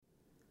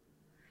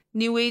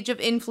New Age of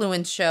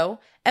Influence Show,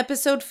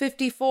 Episode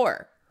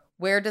 54.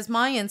 Where does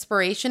my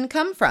inspiration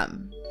come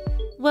from?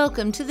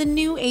 Welcome to the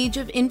New Age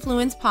of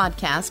Influence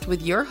podcast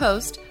with your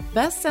host,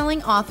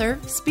 best-selling author,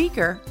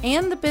 speaker,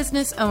 and the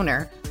business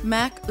owner,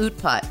 Mac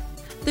Utpat.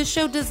 The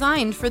show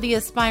designed for the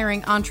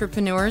aspiring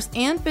entrepreneurs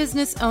and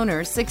business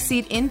owners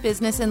succeed in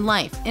business and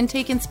life and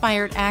take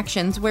inspired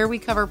actions where we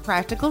cover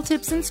practical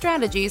tips and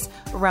strategies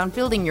around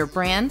building your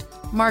brand,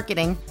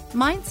 marketing,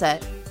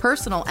 mindset,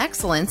 personal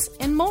excellence,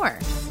 and more.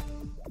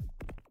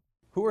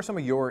 Who are some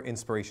of your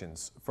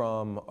inspirations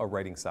from a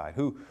writing side?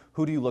 Who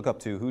do you look up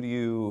to? Who do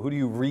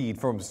you read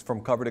from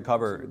cover to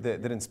cover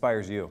that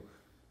inspires you?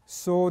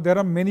 So there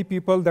are many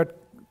people that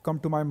come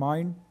to my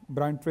mind: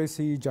 Brand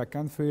Tracey, Jack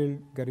Canfield,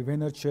 Gary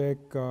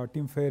Vaynerchuk,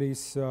 Tim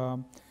Ferriss,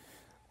 Grant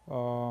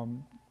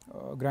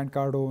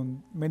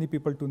Cardone, many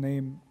people to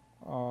name.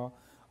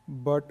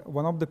 But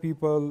one of the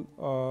people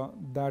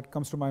that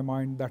comes to my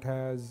mind that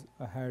has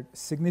had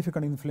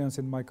significant influence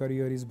in my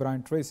career is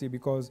Brand Tracey,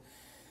 because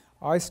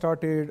I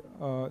started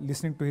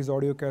listening to his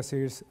audio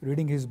cassettes,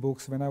 reading his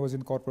books when I was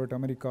in corporate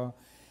America,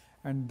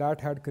 and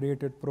that had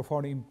created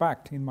profound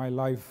impact in my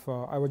life.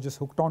 I was just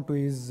hooked on to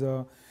his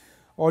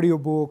audio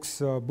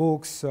books.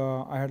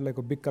 I had like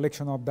a big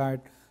collection of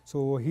that.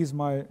 So he's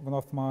one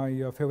of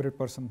my favorite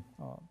person.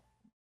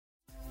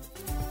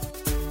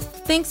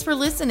 Thanks for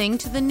listening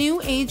to the New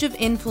Age of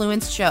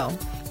Influence show.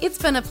 It's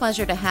been a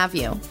pleasure to have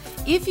you.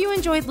 If you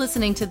enjoyed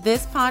listening to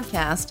this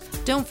podcast,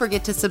 don't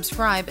forget to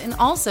subscribe and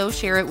also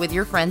share it with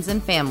your friends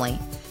and family.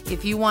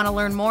 If you want to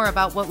learn more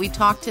about what we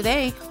talked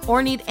today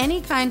or need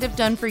any kind of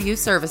done-for-you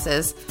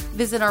services,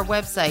 visit our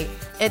website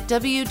at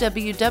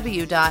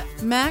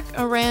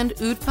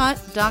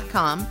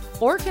www.makarandutpat.com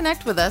or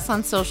connect with us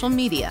on social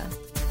media.